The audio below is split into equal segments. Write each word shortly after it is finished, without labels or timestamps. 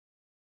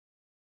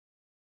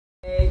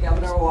Hey,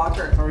 Governor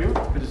Walker. How are you?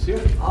 Good to see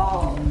you.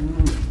 Oh,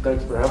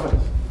 Thanks for having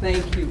us.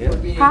 thank you for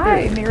being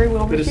Hi, here. Mary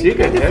Wilbur. Good to see you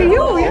again. Good to see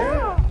you,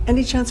 yeah.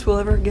 Any chance we'll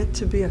ever get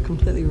to be a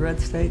completely red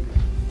state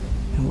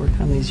and work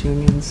on these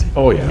unions?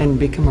 Oh, yeah. And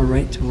become a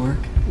right to work?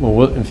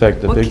 Well, in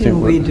fact, the What big can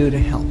thing we do to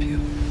help you?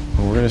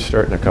 we're going to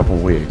start in a couple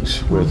of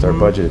weeks with our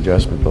budget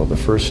adjustment bill. The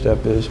first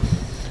step is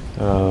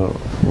we're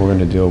going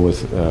to deal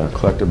with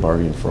collective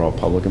bargaining for all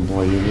public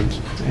employee unions.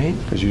 Right?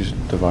 Because you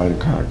divide and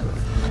conquer.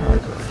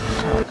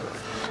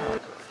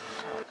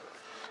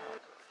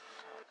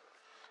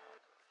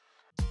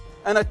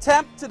 An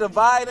attempt to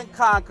divide and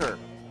conquer.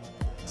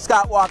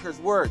 Scott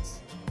Walker's words.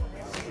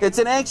 It's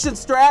an ancient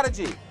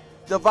strategy.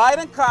 Divide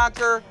and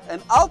conquer,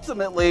 and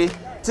ultimately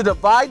to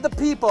divide the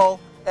people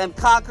and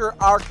conquer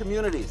our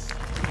communities.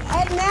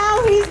 And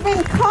now he's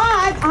been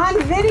caught on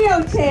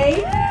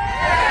videotape.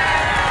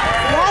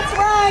 That's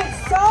right,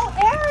 so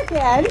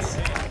arrogant.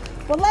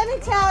 Well, let me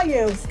tell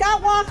you,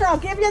 Scott Walker, I'll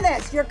give you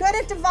this. You're good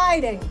at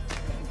dividing,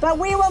 but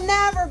we will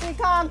never be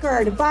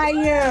conquered by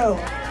you.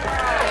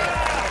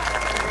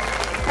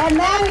 And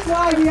that is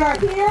why we are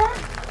here.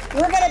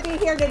 We're going to be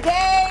here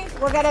today,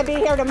 we're going to be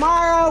here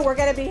tomorrow, we're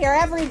going to be here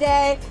every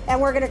day,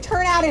 and we're going to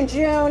turn out in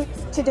June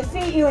to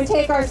defeat you and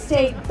take our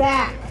state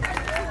back.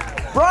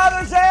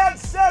 Brothers and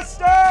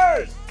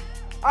sisters,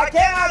 I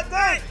cannot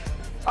think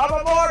of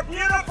a more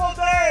beautiful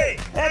day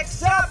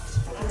except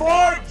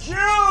for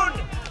June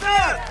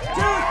 5th,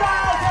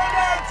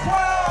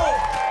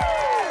 2012.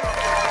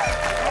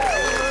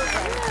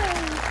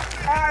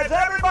 Has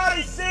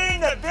everybody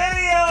seen the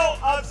video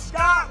of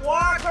Scott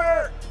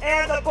Walker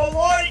and the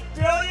Beloit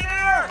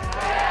billionaire?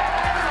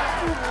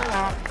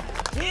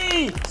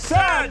 He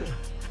said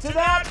to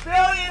that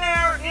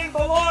billionaire in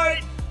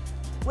Beloit,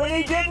 when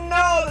he didn't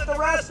know that the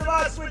rest of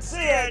us would see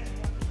it,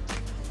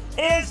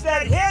 is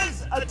that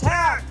his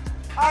attack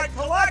on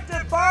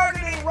collective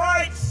bargaining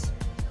rights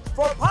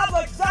for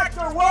public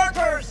sector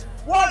workers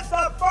was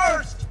the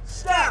first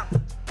step.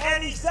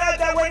 And he said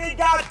that when he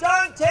got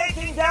done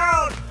taking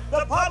down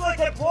the public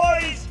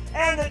employees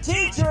and the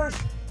teachers,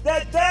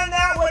 that then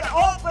that would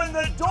open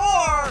the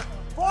door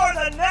for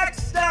the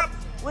next step,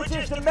 which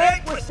is to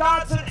make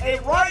Wisconsin a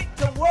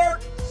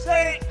right-to-work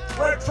state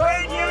where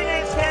trade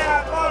unions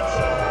cannot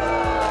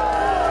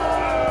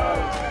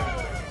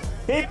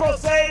function. People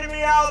say to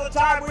me all the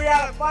time, we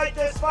have to fight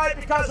this fight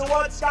because of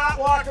what Scott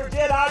Walker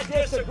did. I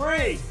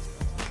disagree.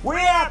 We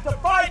have to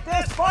fight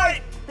this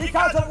fight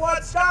because of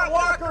what Scott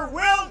Walker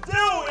will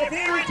do if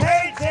he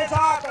retains his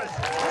office.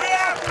 We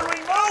have to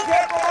remove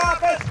him from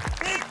office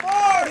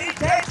before he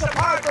takes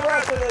apart the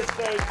rest of this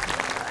state.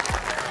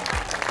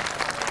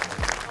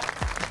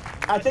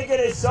 I think it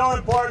is so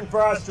important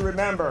for us to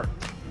remember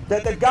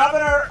that the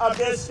governor of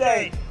this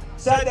state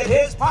said that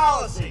his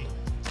policy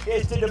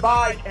is to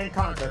divide and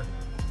conquer.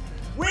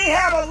 We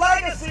have a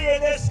legacy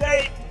in this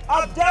state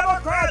of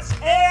Democrats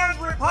and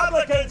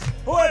Republicans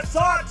who have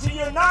sought to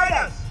unite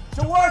us,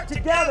 to work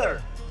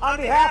together on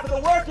behalf of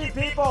the working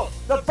people,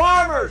 the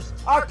farmers,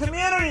 our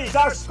communities,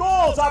 our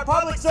schools, our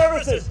public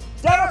services.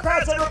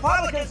 Democrats and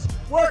Republicans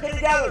working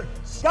together.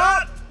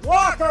 Scott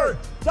Walker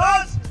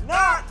does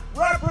not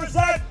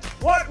represent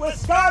what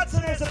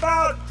Wisconsin is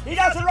about. He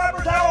doesn't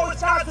represent what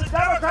Wisconsin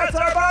Democrats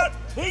are about.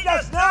 He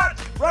does not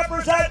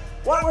represent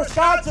what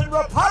Wisconsin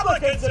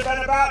Republicans have been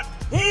about.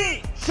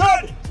 He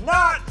should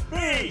not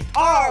be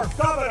our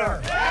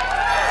governor.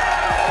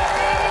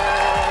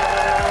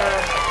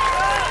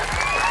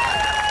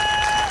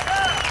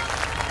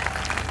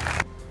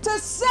 To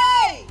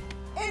say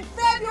in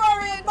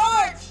February and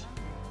March,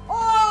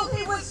 all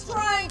he was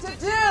trying to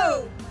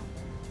do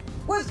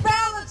was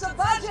balance a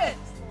budget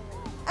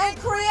and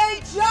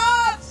create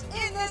jobs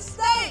in this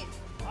state,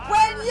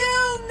 when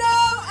you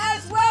know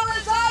as well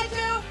as I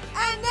do,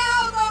 and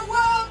now the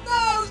world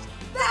knows,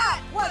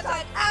 that was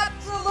an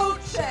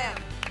absolute sham.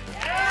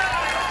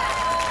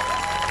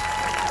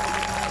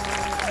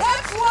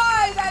 That's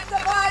why that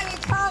divide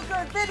and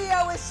conquer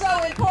video is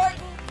so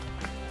important.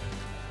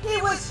 He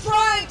was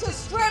trying to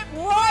strip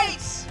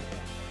rights,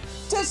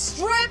 to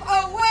strip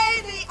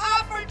away the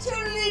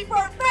opportunity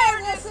for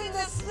fairness in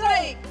this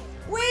state.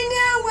 We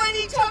knew when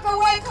he took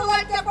away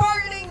collective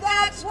bargaining,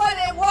 that's what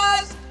it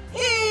was.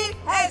 He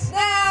has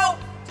now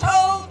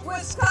told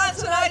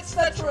Wisconsinites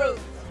the truth.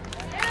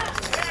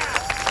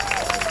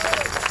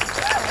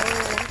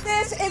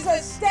 This is a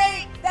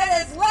state that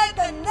has led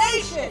the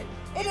nation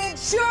in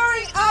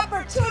ensuring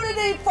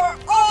opportunity for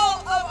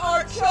all of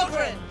our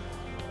children.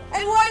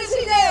 And what does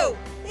he do?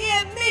 He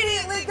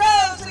immediately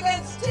goes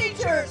against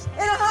teachers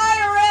in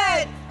higher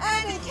ed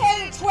and in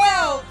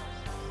K-12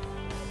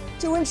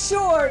 to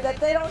ensure that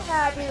they don't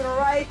have either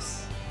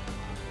rights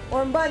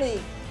or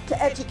money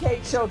to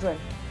educate children.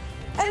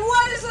 And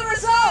what is the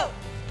result?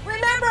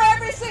 Remember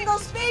every single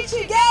speech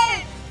he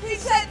gave, he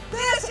said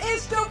this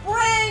is to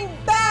bring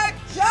back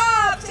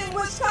jobs in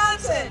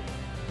Wisconsin.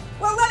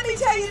 Well, let me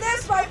tell you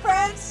this, my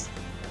friends.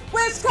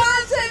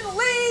 Wisconsin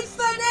leads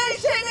the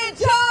nation in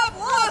job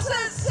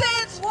losses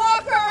since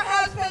Walker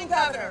has been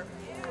governor.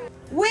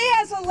 We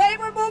as a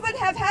labor movement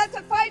have had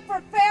to fight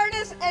for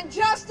fairness and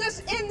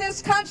justice in this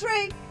this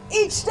country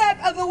each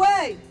step of the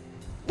way.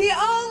 The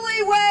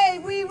only way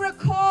we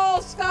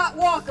recall Scott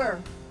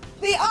Walker,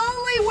 the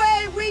only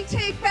way we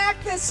take back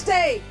this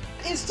state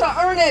is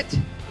to earn it.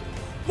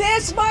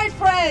 This, my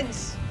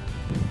friends,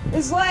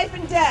 is life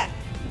and death.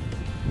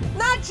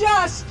 Not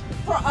just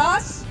for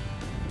us,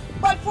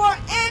 but for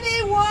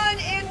anyone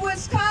in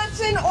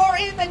Wisconsin or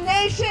in the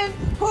nation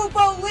who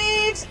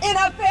believes in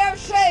a fair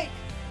shake,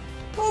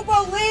 who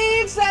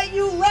believes that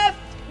you lift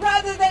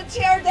rather than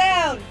tear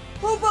down,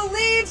 who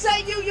believes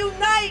that you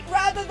unite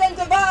rather than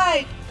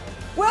divide.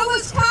 Will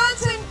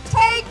Wisconsin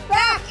take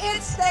back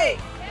its state?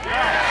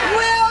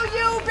 Will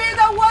you be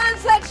the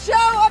ones that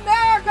show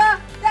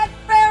America that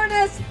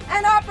fairness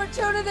and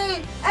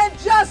opportunity and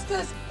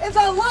justice is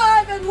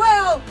alive and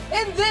well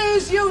in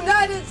these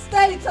United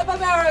States of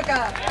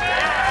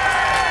America?